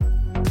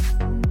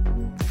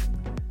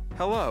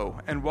Hello,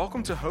 and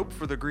welcome to Hope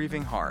for the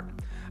Grieving Heart,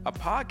 a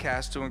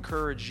podcast to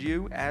encourage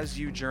you as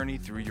you journey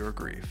through your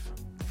grief.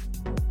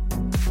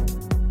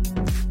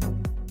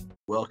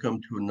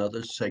 Welcome to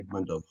another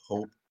segment of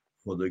Hope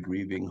for the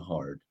Grieving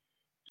Heart.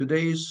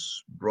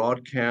 Today's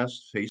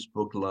broadcast,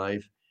 Facebook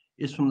Live,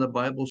 is from the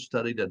Bible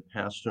study that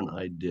Pastor and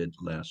I did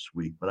last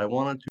week, but I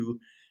wanted to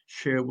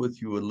share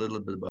with you a little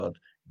bit about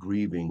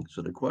grieving.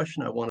 So the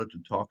question I wanted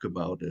to talk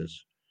about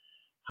is,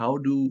 how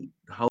do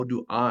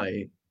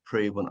I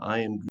pray when I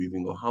am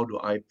grieving, or how do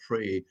I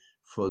pray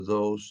for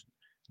those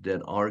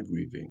that are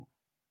grieving?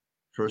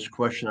 First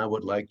question I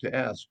would like to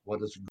ask,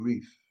 what is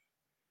grief?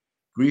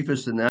 Grief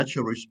is the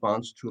natural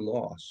response to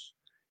loss.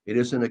 It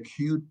is an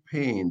acute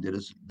pain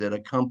that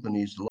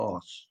accompanies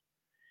loss.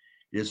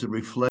 It is a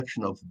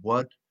reflection of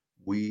what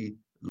we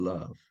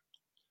love.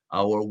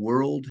 Our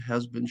world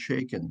has been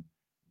shaken.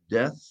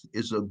 Death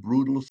is a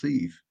brutal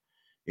thief.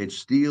 It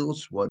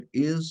steals what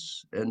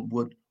is and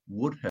what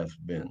would have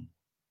been.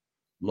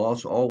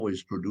 Loss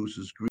always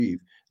produces grief.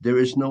 There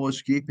is no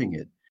escaping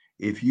it.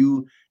 If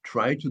you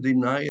try to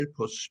deny it,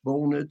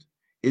 postpone it,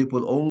 it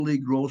will only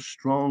grow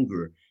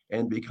stronger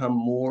and become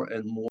more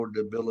and more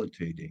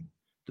debilitating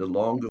the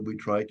longer we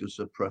try to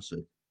suppress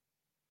it.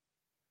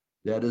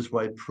 That is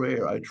why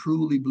prayer, I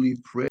truly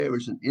believe prayer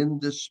is an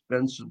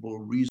indispensable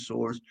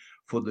resource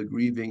for the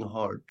grieving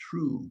heart.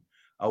 True,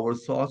 our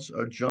thoughts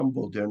are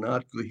jumbled, they're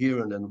not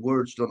coherent, and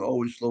words don't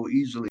always flow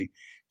easily.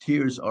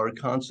 Tears are a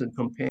constant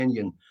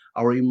companion.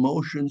 Our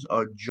emotions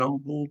are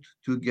jumbled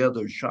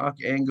together. Shock,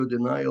 anger,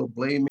 denial,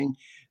 blaming,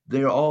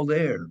 they're all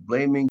there.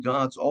 Blaming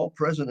God's all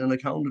present and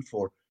accounted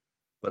for.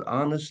 But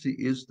honesty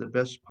is the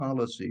best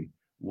policy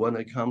when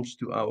it comes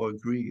to our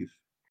grief.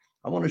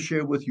 I want to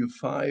share with you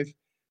 5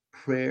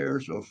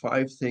 prayers or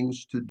 5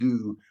 things to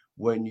do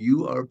when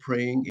you are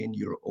praying in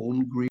your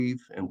own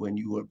grief and when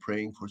you are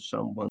praying for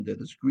someone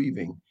that is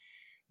grieving.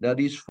 Now,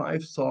 these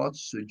 5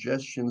 thoughts,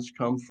 suggestions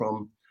come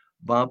from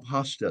Bob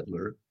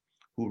Hostetler,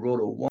 who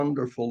wrote a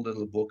wonderful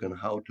little book on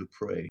how to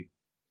pray.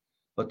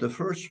 But the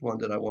first one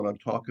that I want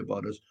to talk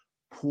about is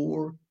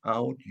pour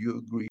out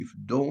your grief.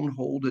 Don't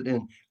hold it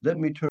in. Let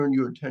me turn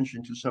your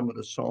attention to some of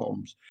the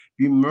Psalms.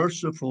 Be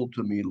merciful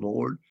to me,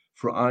 Lord,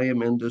 for I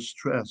am in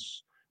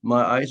distress.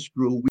 My eyes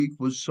grow weak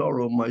with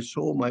sorrow, my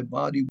soul, my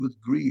body with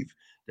grief.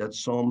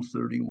 That's Psalm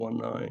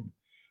 31:9.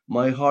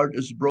 My heart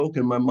is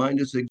broken, my mind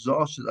is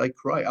exhausted. I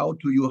cry out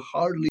to you,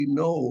 hardly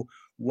know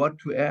what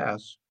to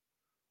ask.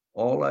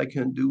 All I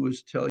can do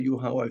is tell you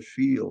how I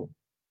feel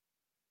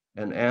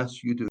and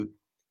ask you to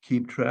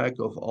keep track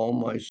of all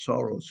my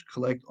sorrows,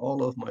 collect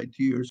all of my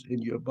tears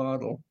in your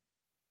bottle,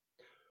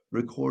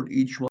 record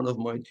each one of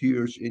my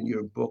tears in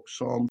your book,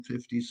 Psalm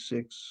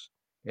 56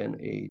 and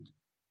 8.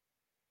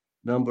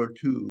 Number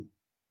 2,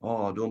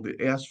 don't be,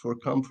 ask for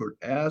comfort,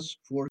 ask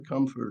for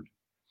comfort.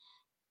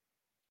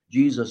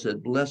 Jesus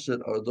said,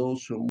 blessed are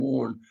those who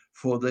mourn,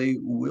 for they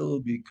will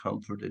be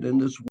comforted. In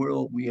this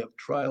world, we have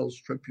trials,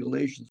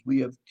 tribulations,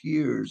 we have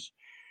tears,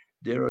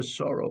 there is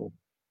sorrow,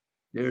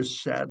 there's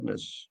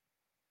sadness.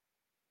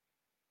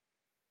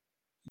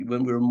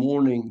 When we're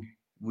mourning,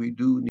 we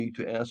do need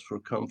to ask for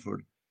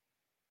comfort.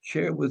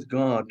 Share with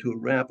God to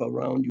wrap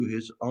around you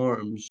his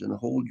arms and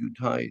hold you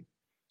tight.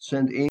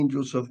 Send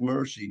angels of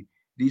mercy.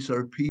 These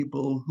are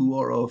people who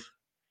are of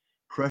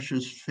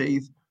precious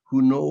faith,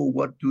 who know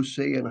what to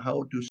say and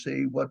how to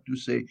say what to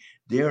say.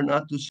 They are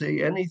not to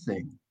say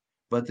anything,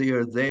 but they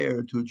are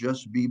there to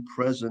just be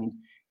present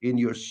in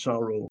your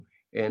sorrow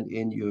and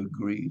in your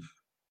grief.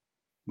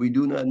 We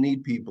do not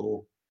need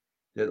people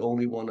that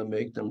only want to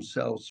make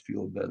themselves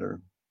feel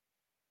better.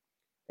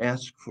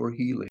 Ask for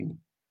healing.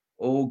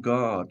 Oh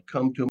God,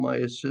 come to my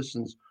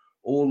assistance.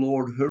 Oh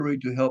Lord, hurry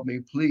to help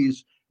me.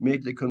 Please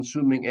make the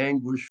consuming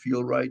anguish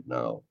feel right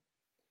now.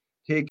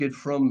 Take it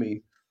from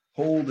me.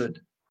 Hold it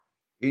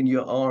in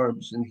your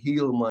arms and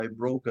heal my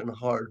broken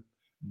heart.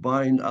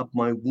 Bind up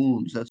my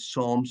wounds. That's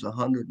Psalms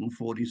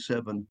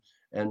 147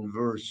 and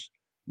verse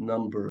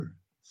number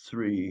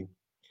 3.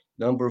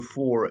 Number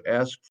 4,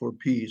 ask for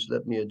peace.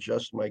 Let me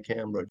adjust my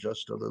camera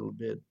just a little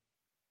bit.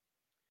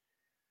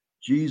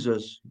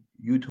 Jesus,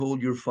 you told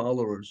your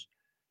followers,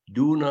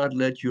 do not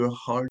let your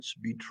hearts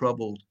be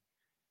troubled.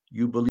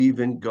 You believe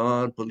in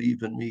God,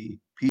 believe in me.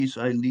 Peace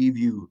I leave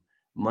you,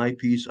 my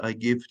peace I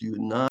give to you,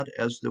 not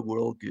as the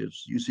world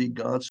gives. You see,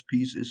 God's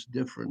peace is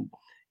different.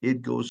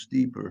 It goes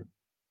deeper.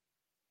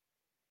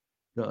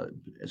 God,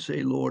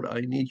 say, Lord,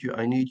 I need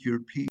your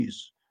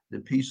peace, the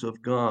peace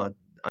of God.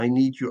 I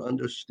need your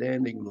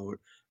understanding, Lord.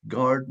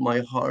 Guard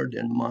my heart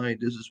and mind.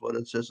 This is what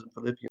it says in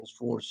Philippians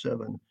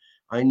 4:7.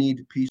 I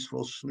need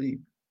peaceful sleep.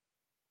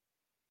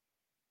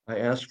 I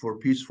ask for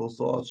peaceful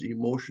thoughts,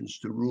 emotions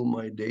to rule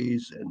my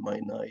days and my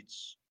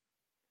nights.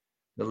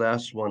 The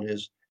last one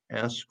is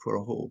ask for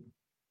hope.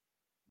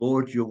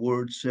 Lord, your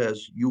word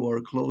says you are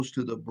close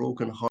to the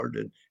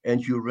brokenhearted and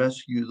you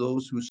rescue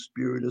those whose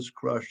spirit is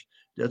crushed.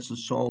 That's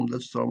Psalm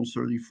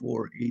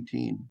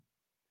 34:18.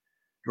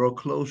 Draw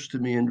close to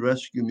me and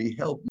rescue me.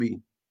 Help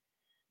me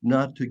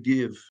not to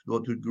give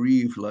or to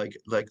grieve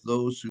like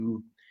those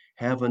who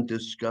haven't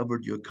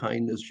discovered your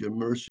kindness, your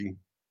mercy,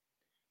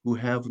 who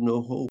have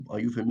no hope. Are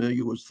you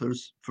familiar with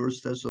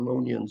 1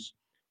 Thessalonians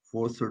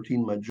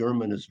 4:13? My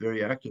German is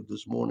very active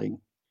this morning.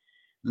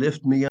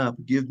 Lift me up,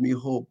 give me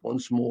hope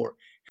once more.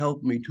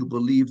 Help me to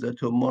believe that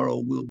tomorrow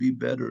will be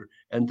better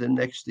and the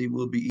next day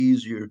will be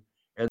easier,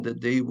 and the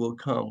day will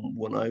come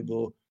when I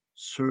will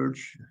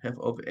surge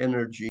of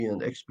energy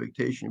and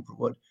expectation for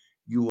what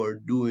you are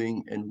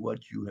doing and what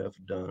you have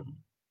done.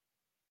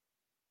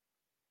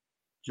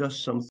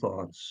 Just some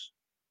thoughts.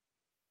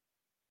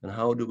 And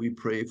how do we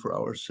pray for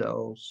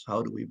ourselves?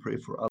 How do we pray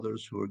for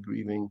others who are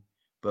grieving?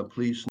 But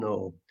please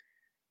know,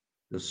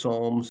 the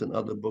Psalms and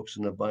other books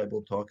in the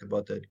Bible talk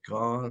about that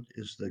God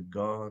is the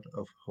God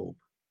of hope,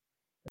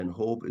 and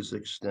hope is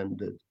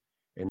extended,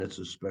 and it's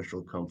a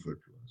special comfort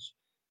to us.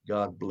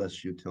 God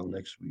bless you till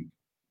next week.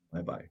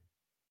 Bye-bye.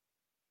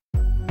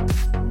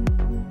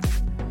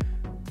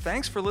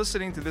 Thanks for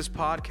listening to this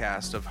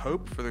podcast of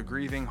Hope for the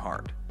Grieving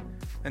Heart.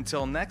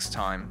 Until next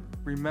time,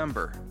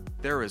 remember,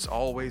 there is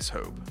always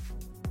hope.